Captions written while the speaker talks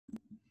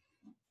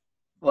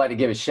I'd like to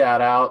give a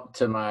shout out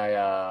to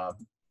my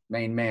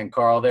main man,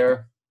 Carl,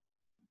 there.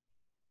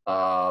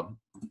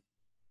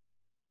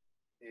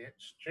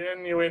 It's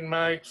genuine,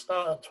 mate.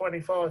 Start at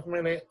 25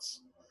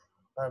 minutes.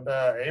 And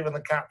even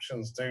the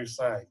captions do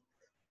say,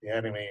 the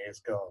enemy is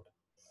God.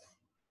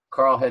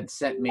 Carl had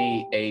sent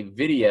me a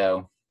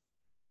video.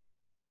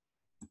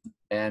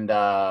 And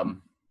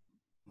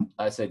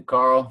I said,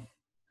 Carl,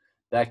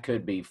 that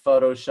could be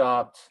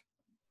photoshopped.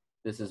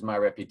 This is my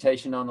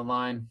reputation on the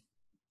line.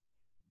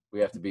 We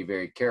have to be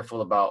very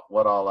careful about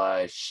what all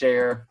I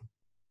share.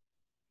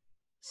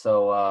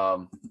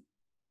 So,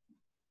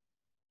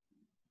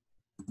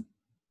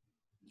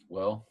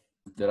 well,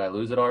 did I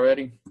lose it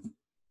already?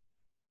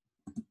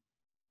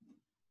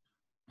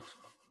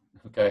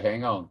 Okay,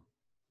 hang on.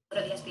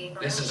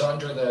 This is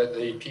under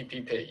the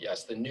PPP,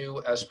 yes, the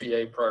new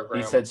SBA program.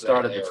 He said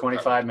start at the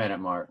 25-minute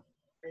mark.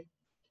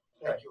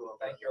 Thank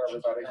you,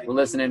 everybody. We're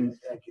listening.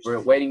 We're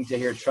waiting to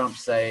hear Trump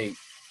say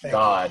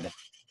God.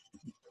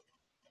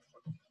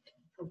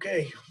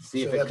 Okay,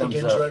 See so if it that comes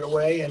begins up. right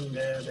away, and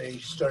they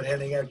start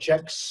handing out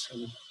checks,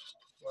 and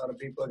a lot of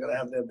people are going to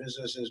have their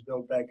businesses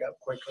built back up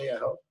quickly, I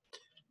hope.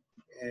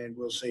 And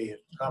we'll see.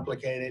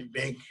 Complicated,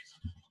 big,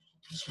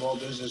 small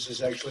business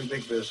is actually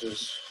big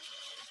business.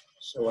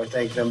 So I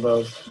thank them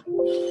both.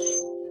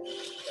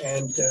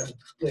 And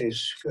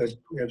please, good.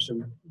 We have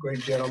some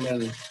great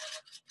gentlemen.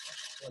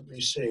 Let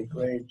me see.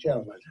 Great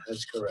gentlemen.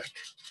 That's correct.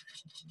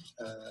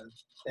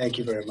 Thank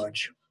you very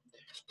much.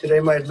 Today,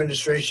 my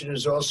administration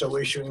is also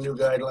issuing new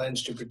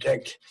guidelines to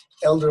protect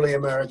elderly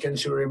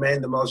Americans who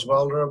remain the most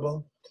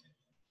vulnerable.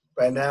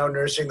 By now,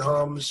 nursing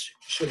homes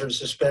should have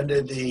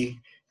suspended the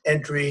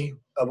entry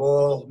of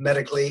all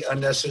medically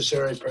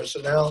unnecessary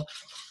personnel.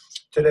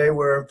 Today,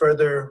 we're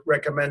further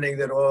recommending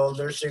that all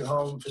nursing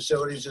home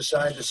facilities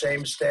assign the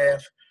same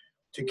staff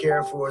to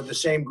care for the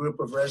same group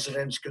of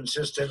residents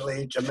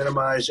consistently to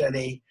minimize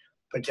any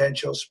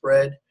potential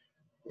spread.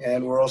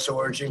 And we're also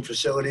urging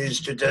facilities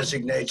to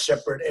designate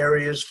separate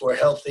areas for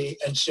healthy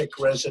and sick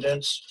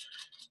residents.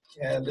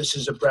 And this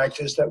is a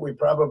practice that we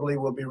probably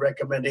will be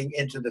recommending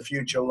into the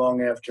future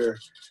long after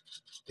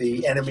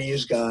the enemy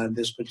is gone.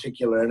 This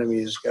particular enemy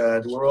is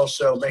gone. We're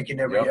also making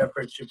every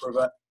effort to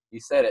provide. He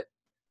said it.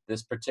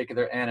 This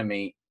particular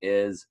enemy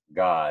is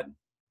God.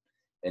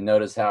 And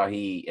notice how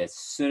he, as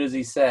soon as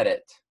he said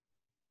it,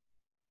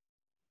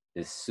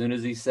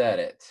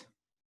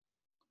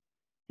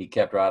 he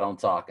kept right on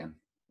talking.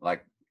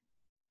 Like,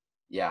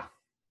 yeah.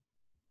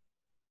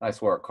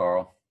 Nice work,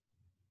 Carl.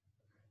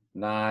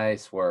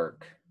 Nice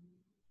work.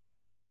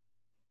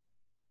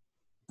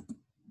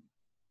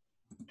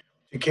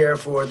 To care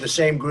for the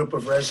same group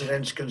of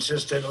residents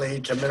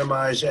consistently to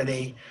minimize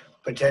any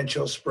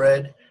potential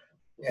spread.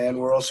 And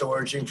we're also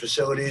urging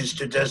facilities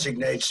to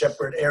designate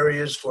separate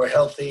areas for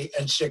healthy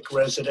and sick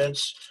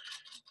residents.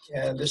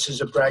 And this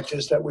is a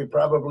practice that we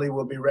probably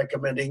will be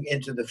recommending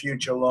into the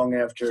future long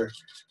after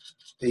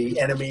the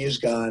enemy is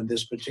gone.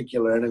 This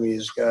particular enemy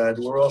is gone.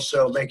 We're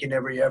also making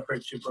every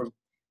effort to...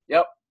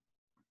 Yep.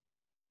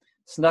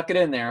 Snuck it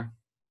in there.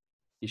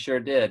 He sure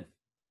did.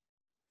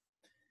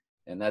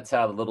 And that's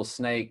how the little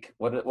snake,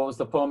 what was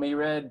the poem he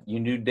read? You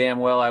knew damn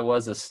well I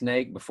was a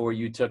snake before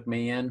you took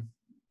me in.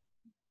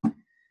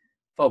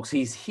 Folks,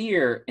 he's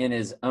here in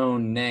his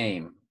own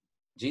name.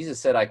 Jesus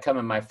said, I come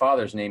in my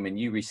Father's name and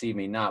you receive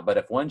me not. But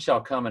if one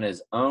shall come in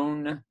his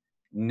own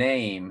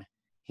name,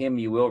 him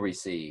you will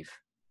receive.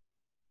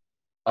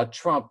 A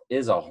trump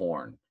is a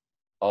horn.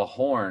 A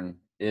horn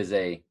is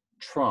a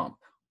trump.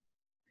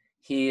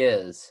 He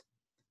is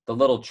the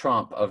little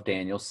trump of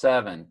Daniel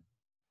 7,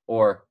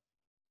 or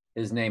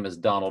his name is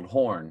Donald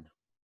Horn.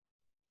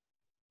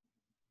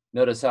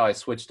 Notice how I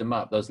switched them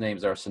up. Those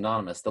names are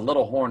synonymous. The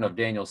little horn of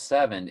Daniel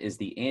 7 is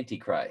the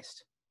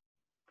Antichrist.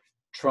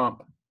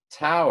 Trump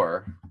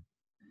Tower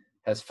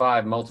has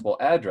 5 multiple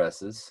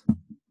addresses.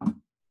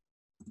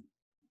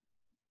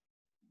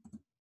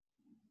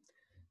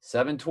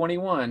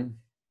 721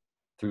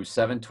 through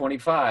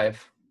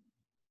 725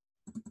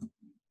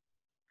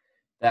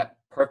 that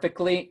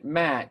perfectly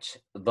match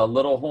the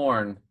little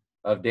horn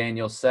of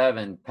Daniel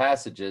 7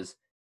 passages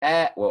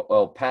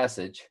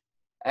passage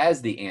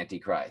as the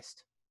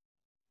Antichrist.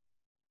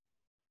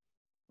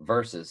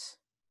 Verses,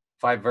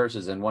 5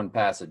 verses in one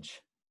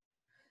passage.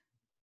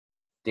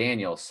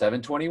 Daniel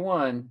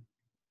 7:21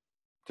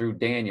 through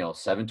Daniel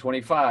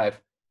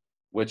 7:25,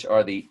 which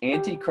are the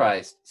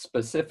Antichrist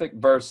specific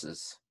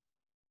verses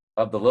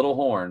of the little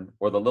horn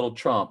or the little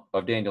trump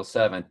of Daniel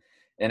 7,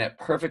 and it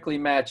perfectly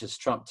matches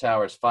Trump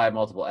Tower's 5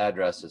 multiple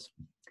addresses.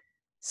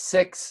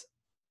 6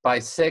 by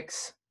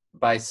 6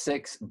 by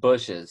 6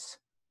 bushes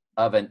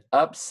of an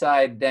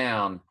upside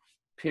down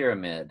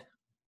pyramid,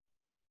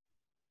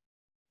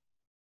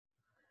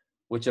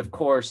 which of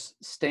course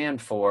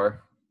stand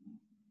for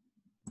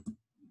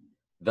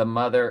the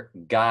mother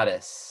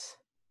goddess,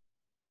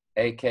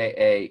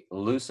 aka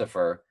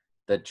Lucifer,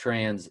 the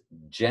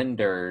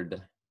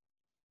transgendered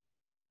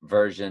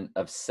version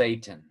of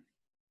Satan.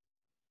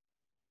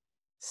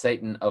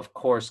 Satan, of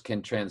course,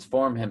 can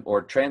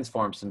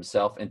transforms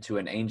himself into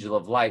an angel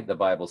of light, the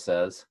Bible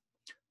says,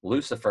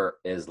 Lucifer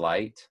is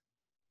light.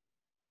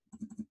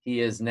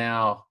 He is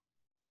now,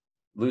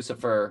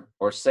 Lucifer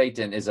or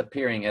Satan is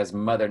appearing as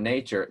Mother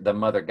Nature, the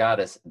mother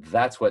goddess.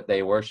 That's what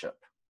they worship.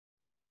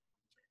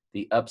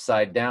 The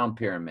upside down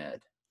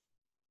pyramid,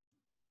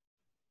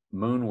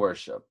 moon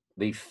worship,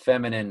 the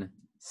feminine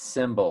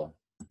symbol.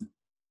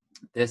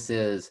 This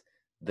is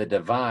the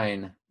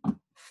divine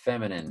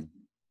feminine.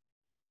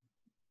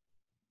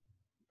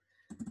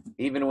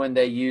 Even when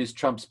they used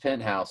Trump's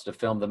penthouse to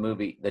film the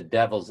movie The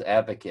Devil's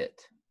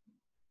Advocate,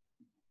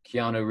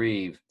 Keanu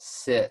Reeves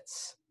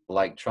sits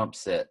like Trump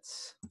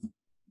sits.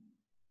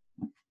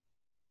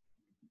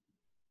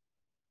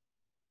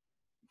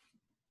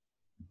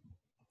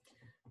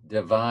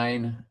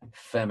 Divine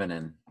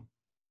feminine.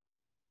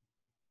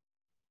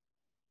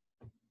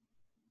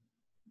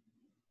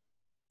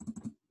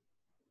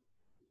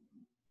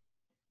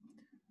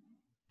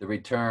 The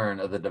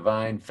return of the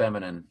divine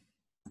feminine.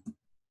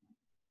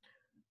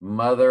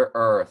 Mother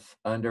Earth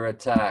under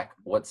attack.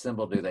 What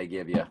symbol do they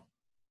give you?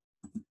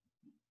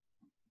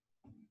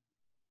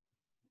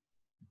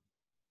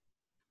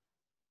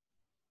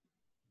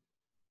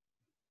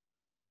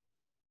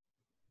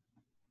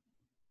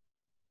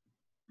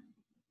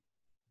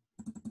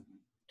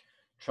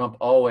 Trump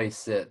always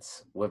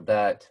sits with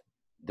that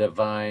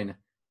divine.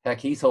 Heck,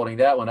 he's holding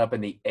that one up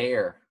in the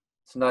air.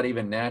 It's not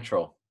even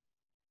natural.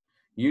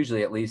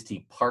 Usually, at least,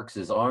 he parks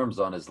his arms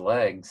on his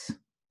legs.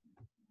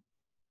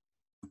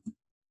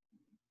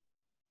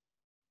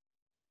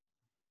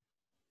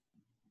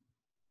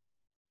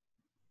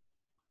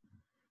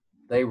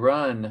 They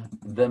run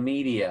the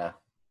media.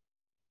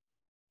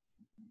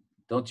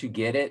 Don't you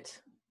get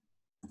it?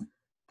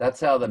 That's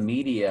how the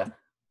media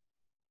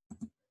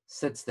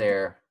sits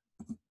there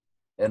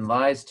and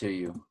lies to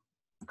you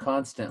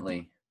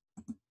constantly.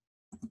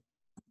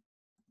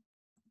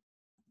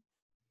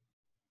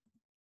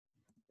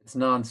 It's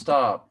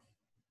nonstop.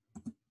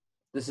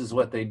 This is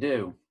what they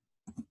do.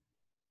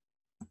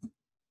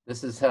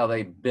 This is how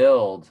they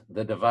build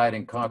the divide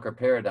and conquer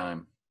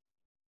paradigm.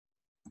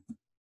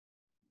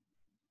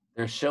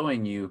 They're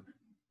showing you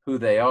who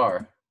they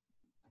are.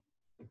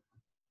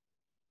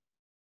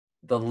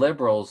 The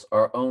liberals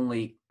are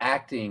only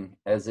acting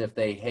as if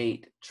they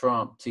hate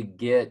Trump to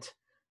get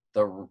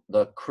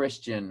the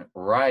Christian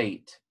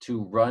right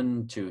to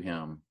run to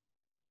him.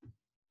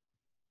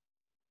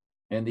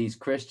 And these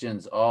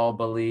Christians all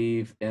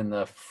believe in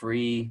the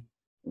free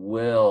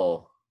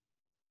will,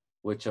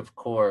 which of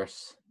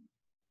course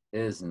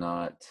is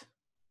not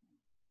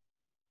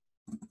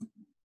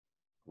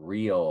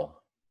real.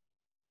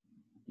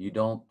 You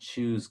don't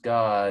choose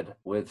God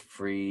with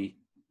free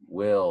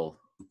will.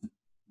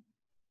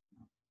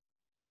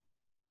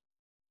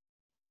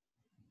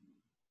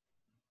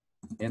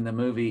 In the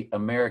movie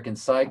American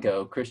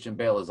Psycho, Christian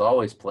Bale is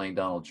always playing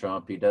Donald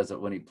Trump. He does it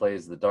when he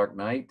plays the Dark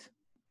Knight.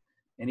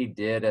 And he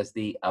did as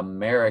the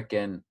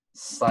American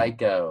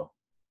Psycho.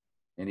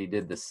 And he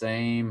did the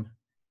same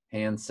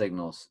hand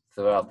signals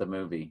throughout the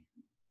movie.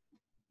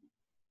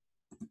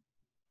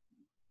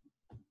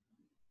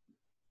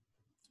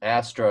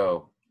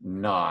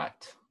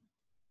 Astronaut,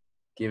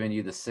 giving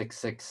you the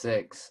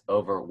 666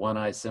 over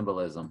one-eye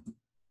symbolism.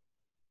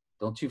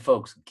 Don't you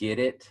folks get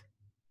it?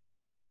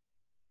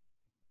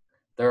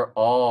 They're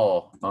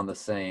all on the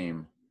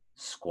same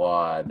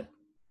squad.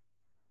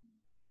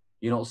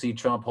 You don't see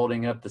Trump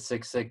holding up the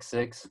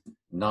 666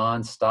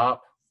 nonstop?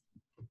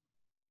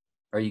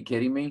 Are you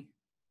kidding me?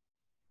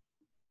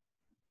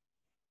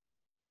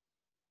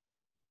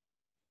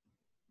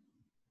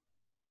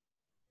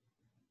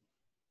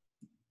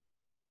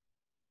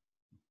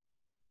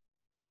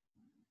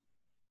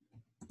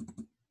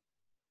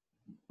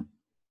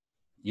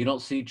 You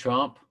don't see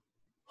Trump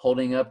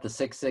holding up the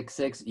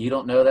 666? You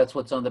don't know that's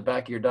what's on the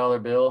back of your dollar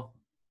bill?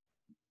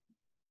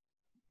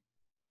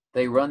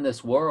 They run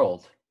this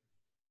world.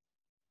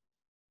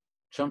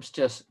 Trump's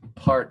just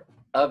part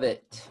of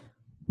it.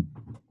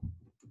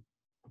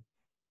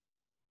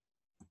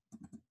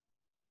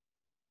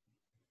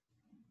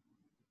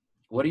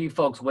 What are you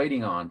folks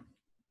waiting on?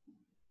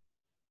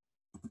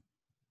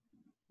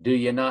 Do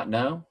you not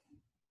know?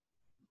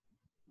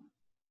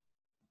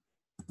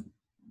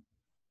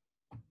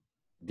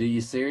 Do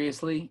you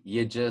seriously?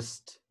 You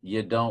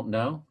don't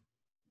know?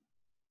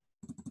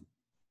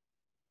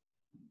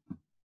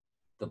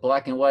 The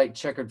black and white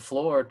checkered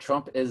floor,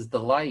 Trump is the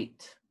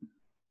light,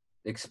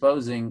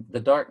 exposing the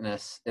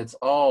darkness. It's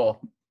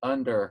all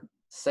under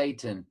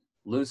Satan,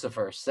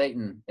 Lucifer,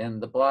 Satan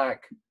in the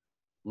black,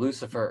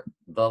 Lucifer,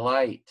 the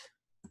light.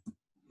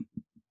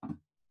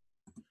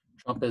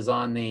 Trump is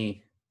on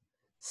the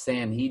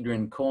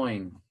Sanhedrin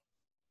coin.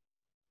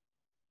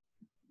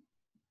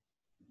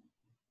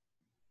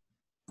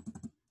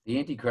 The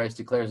Antichrist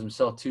declares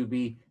himself to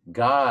be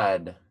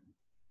God,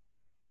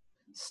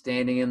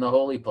 standing in the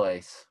holy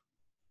place.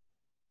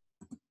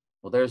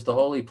 Well, there's the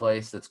holy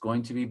place that's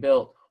going to be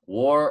built.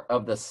 War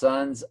of the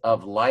sons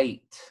of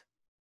light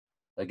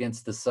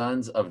against the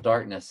sons of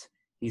darkness.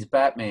 He's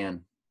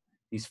Batman.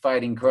 He's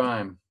fighting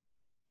crime.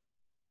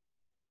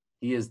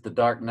 He is the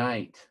Dark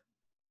Knight.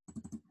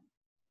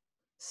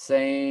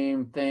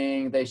 Same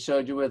thing they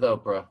showed you with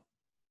Oprah.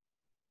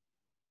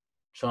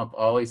 Trump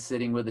always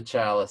sitting with a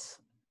chalice,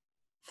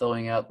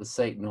 throwing out the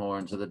Satan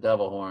horns or the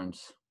devil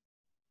horns.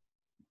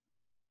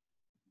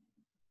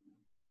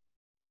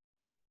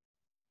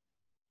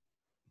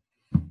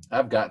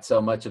 I've got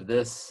so much of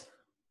this.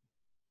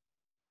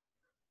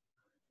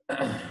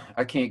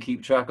 I can't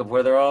keep track of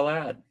where they're all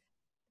at.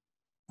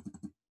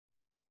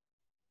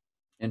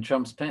 In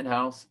Trump's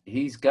penthouse,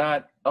 he's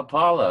got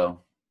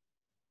Apollo.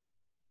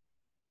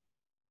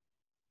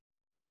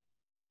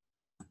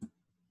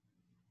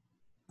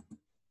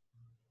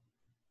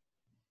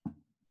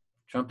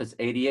 Trump is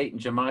 88 in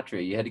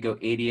gematria. You had to go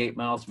 88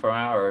 miles per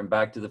hour and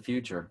Back to the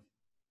Future.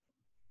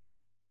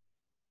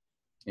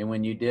 And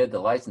when you did, the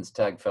license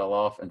tag fell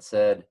off and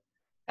said,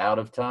 out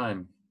of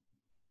time.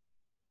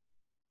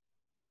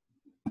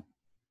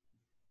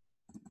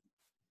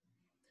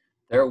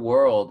 Their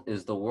world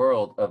is the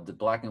world of the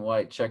black and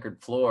white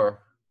checkered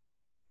floor.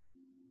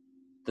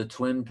 The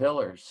twin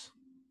pillars.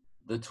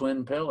 The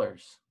twin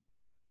pillars.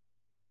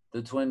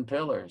 The twin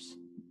pillars.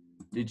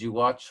 Did you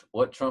watch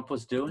what Trump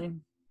was doing?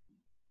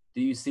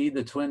 Do you see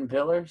the twin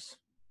pillars?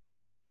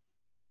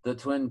 The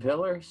twin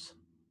pillars?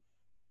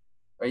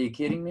 Are you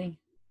kidding me?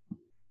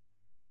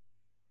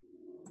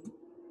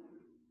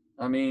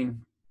 I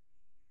mean,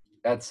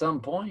 at some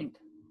point,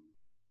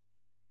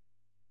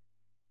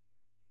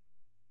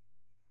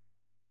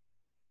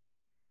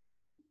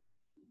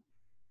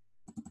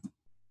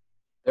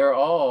 they're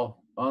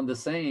all on the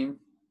same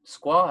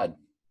squad.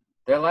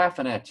 They're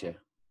laughing at you.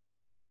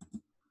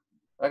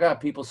 I got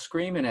people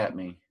screaming at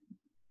me.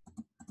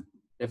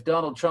 If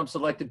Donald Trump's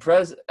elected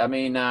president,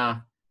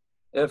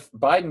 if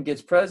Biden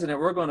gets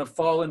president, we're going to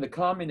fall into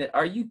communism.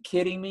 Are you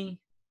kidding me?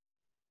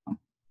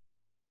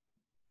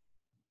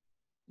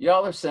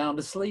 Y'all are sound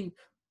asleep.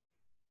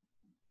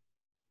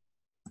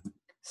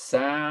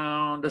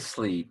 Sound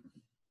asleep.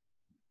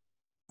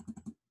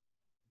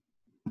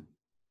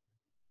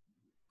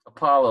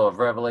 Apollo of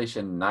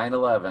Revelation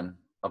 9:11.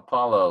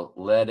 Apollo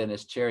led in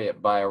his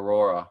chariot by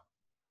Aurora.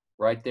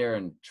 Right there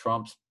in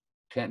Trump's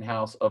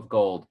penthouse of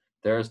gold.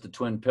 There's the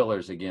twin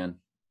pillars again.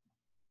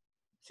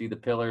 See the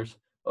pillars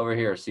over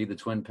here? See the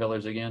twin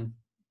pillars again?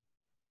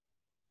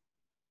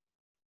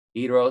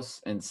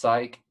 Eros and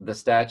Psyche, the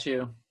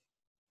statue.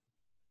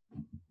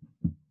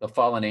 The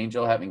fallen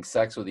angel having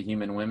sex with a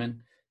human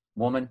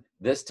woman.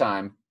 This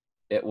time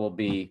it will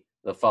be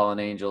the fallen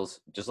angels,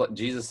 just like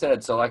Jesus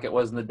said, so like it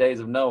was in the days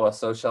of Noah,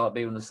 so shall it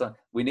be when the sun.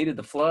 We needed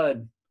the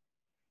flood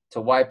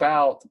to wipe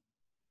out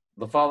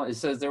the fallen. It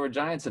says there were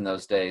giants in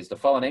those days. The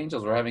fallen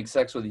angels were having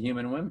sex with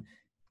human women.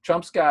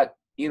 Trump's got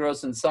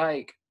Eros and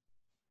Psyche,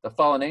 the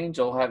fallen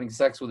angel having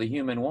sex with a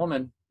human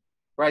woman,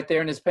 right there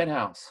in his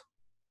penthouse,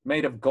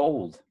 made of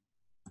gold.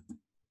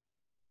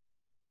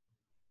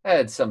 I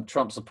had some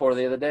Trump supporter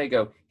the other day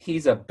go,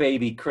 he's a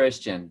baby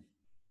Christian.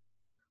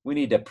 We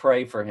need to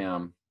pray for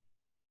him.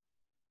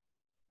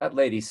 That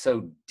lady's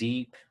so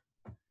deep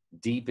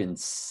in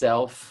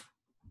self.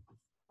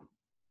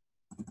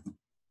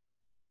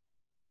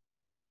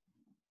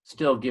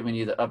 Still giving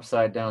you the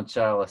upside down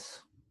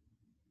chalice.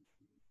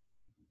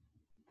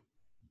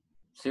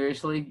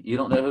 Seriously? You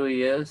don't know who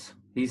he is?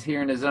 He's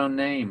here in his own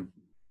name.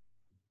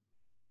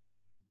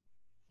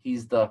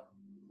 He's the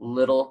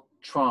little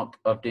Trump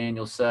of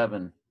Daniel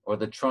 7, or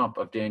the Trump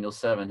of Daniel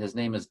 7. His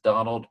name is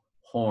Donald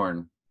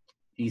Horn.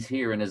 He's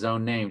here in his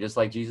own name, just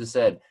like Jesus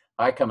said,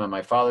 I come in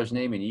my Father's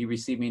name and ye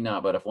receive me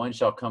not, but if one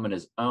shall come in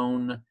his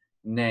own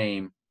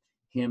name,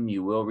 him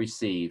you will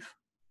receive.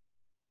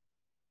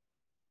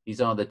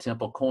 He's on the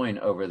temple coin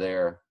over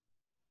there,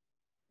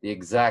 the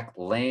exact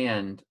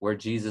land where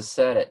Jesus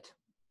said it.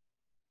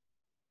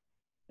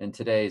 And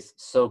today's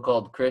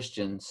so-called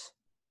Christians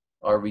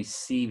are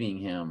receiving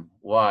him.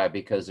 Why?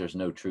 Because there's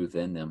no truth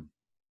in them.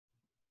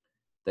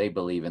 They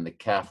believe in the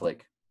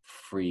Catholic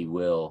free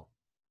will.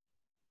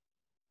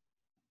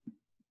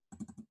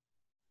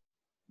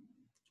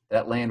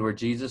 That land where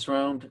Jesus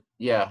roamed,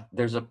 yeah,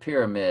 there's a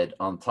pyramid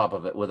on top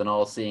of it with an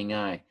all-seeing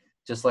eye,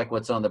 just like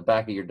what's on the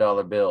back of your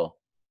dollar bill.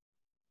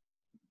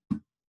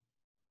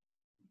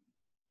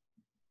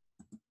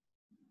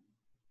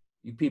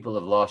 You people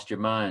have lost your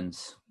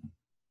minds.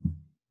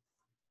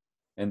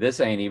 And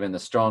this ain't even the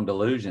strong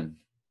delusion.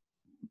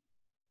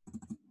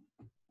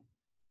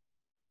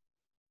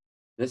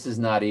 This is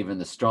not even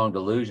the strong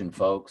delusion,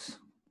 folks.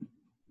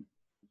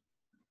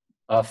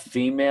 A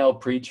female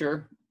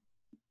preacher?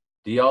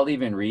 Do y'all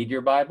even read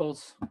your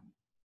Bibles?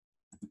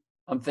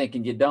 I'm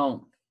thinking you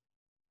don't.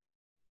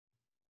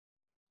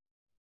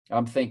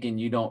 I'm thinking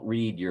you don't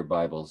read your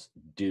Bibles,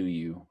 do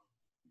you?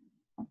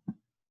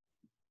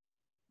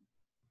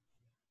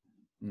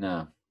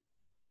 No,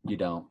 you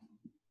don't.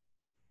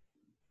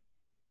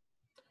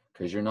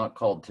 Because you're not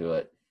called to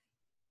it.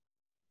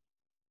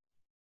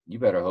 You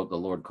better hope the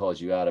Lord calls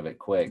you out of it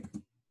quick.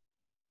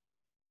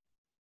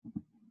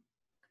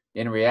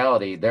 In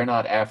reality, they're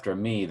not after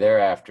me, they're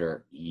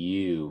after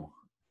you.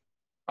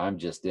 I'm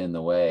just in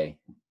the way.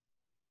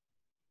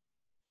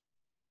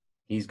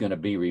 He's going to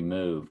be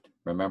removed.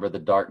 Remember The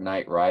Dark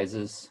Knight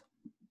Rises?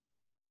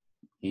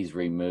 he's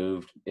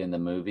removed in the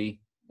movie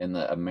and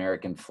the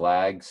American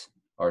flags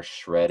are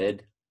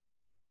shredded.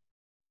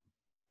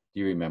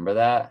 Do you remember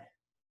that?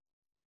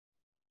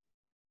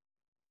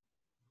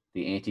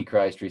 The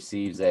Antichrist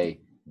receives a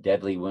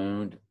deadly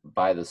wound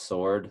by the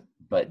sword,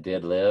 but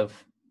did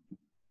live.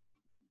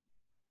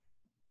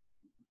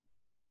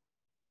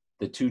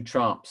 The two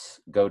Trumps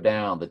go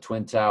down, the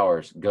Twin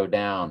Towers go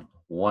down,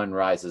 one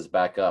rises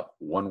back up,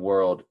 One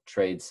World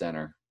Trade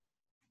Center.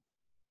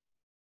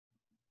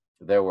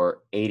 There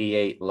were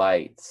 88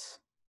 lights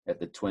at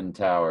the Twin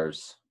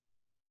Towers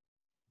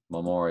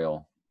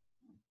Memorial.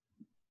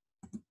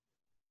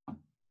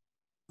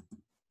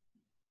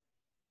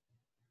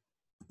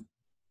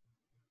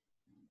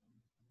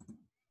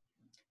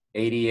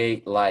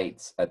 "88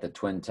 lights at the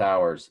Twin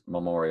Towers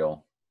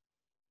Memorial."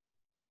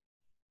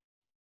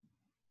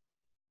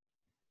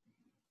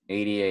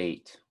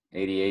 88.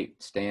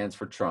 88 stands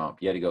for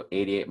Trump. You had to go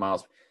 88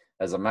 miles.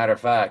 As a matter of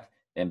fact,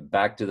 in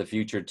Back to the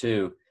Future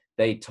 2,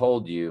 they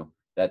told you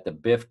that the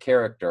Biff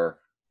character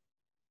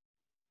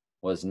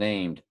was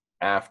named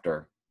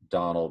after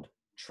Donald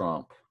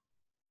Trump.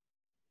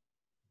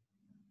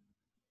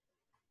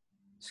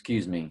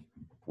 Excuse me,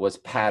 was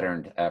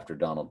patterned after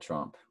Donald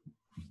Trump.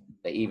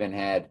 They even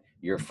had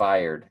you're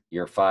fired,"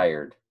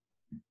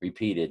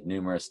 repeated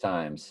numerous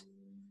times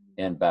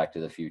in Back to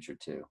the Future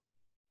 2.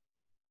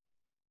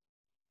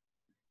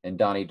 And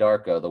Donnie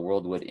Darko, the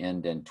world would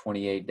end in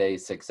 28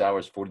 days, 6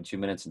 hours, 42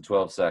 minutes, and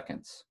 12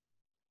 seconds.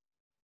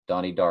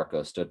 Donnie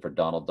Darko stood for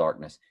Donald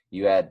Darkness.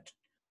 You add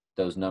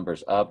those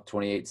numbers up,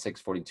 28,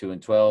 6, 42,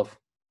 and 12,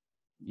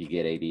 you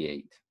get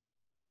 88.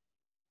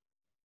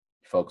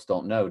 Folks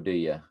don't know, do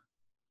you?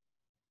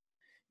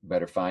 You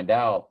better find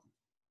out.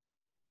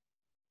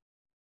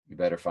 You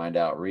better find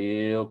out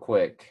real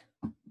quick.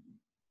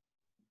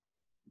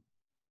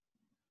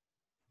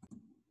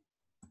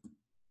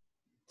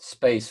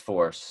 Space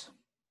Force.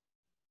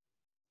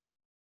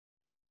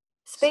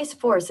 Space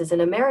Force is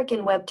an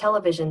American web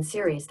television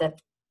series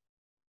that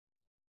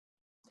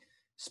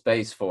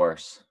Space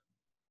Force.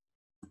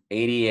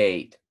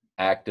 88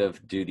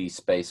 active duty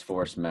Space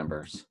Force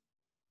members.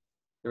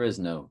 There is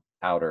no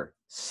outer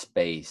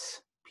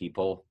space,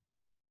 people.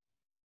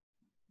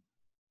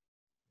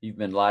 You've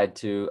been lied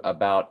to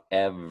about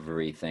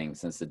everything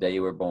since the day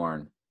you were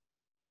born.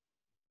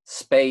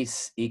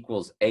 Space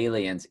equals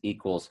aliens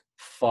equals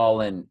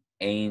fallen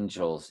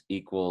angels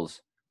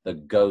equals the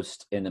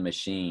ghost in the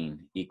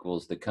machine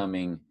equals the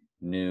coming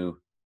new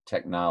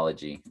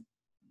technology,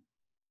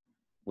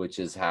 which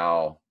is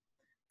how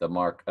the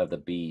mark of the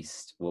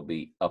beast will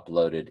be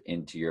uploaded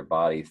into your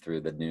body through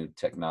the new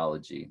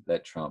technology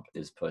that Trump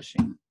is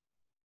pushing.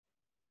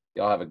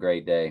 Y'all have a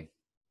great day.